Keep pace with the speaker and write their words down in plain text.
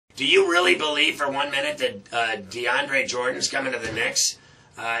Do you really believe for 1 minute that DeAndre Jordan's coming to the Knicks?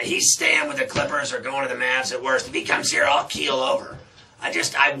 He's staying with the Clippers or going to the Mavs at worst. If he comes here, I'll keel over.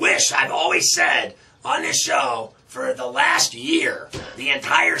 I wish, I've always said on this show for the last year, the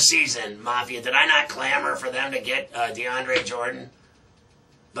entire season, Mafia, did I not clamor for them to get DeAndre Jordan?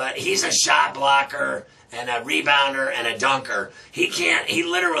 But he's a shot blocker and a rebounder and a dunker. He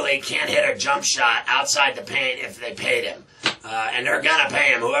literally can't hit a jump shot outside the paint if they paid him. And they're going to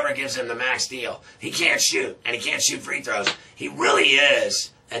pay him, whoever gives him the max deal. He can't shoot, and he can't shoot free throws. He really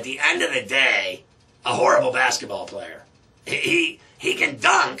is, at the end of the day, a horrible basketball player. He can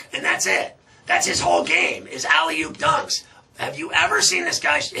dunk, and that's it. That's his whole game, is alley-oop dunks. Have you ever seen this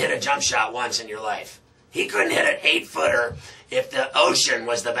guy hit a jump shot once in your life? He couldn't hit an 8-footer if the ocean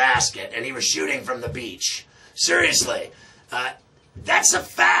was the basket and he was shooting from the beach. Seriously, that's a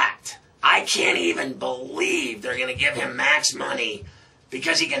fact. I can't even believe they're going to give him max money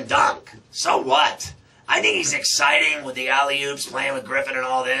because he can dunk. So what? I think he's exciting with the alley-oops, playing with Griffin and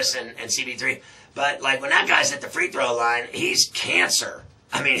all this, and CB3. But like when that guy's at the free throw line, he's cancer.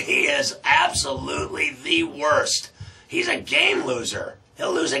 I mean, he is absolutely the worst. He's a game loser.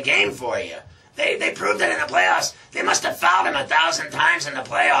 He'll lose a game for you. They proved it in the playoffs. They must have fouled him 1,000 times in the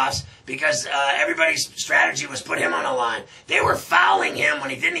playoffs because everybody's strategy was put him on the line. They were fouling him when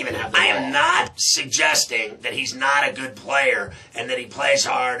he didn't even have the ball. I am not suggesting that he's not a good player and that he plays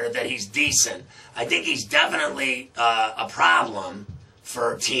hard or that he's decent. I think he's definitely a problem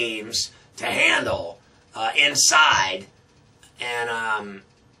for teams to handle inside, and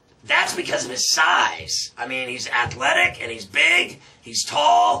that's because of his size. I mean, he's athletic and he's big, he's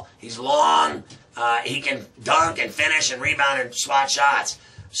tall, he's long, he can dunk and finish and rebound and swat shots.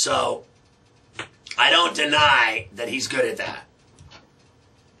 So I don't deny that he's good at that.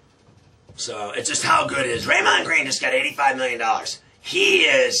 So it's just how good it is. Draymond Green just got $85 million. He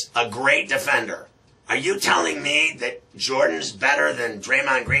is a great defender. Are you telling me that Jordan's better than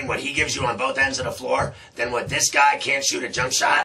Draymond Green, what he gives you on both ends of the floor, than what this guy can't shoot a jump shot?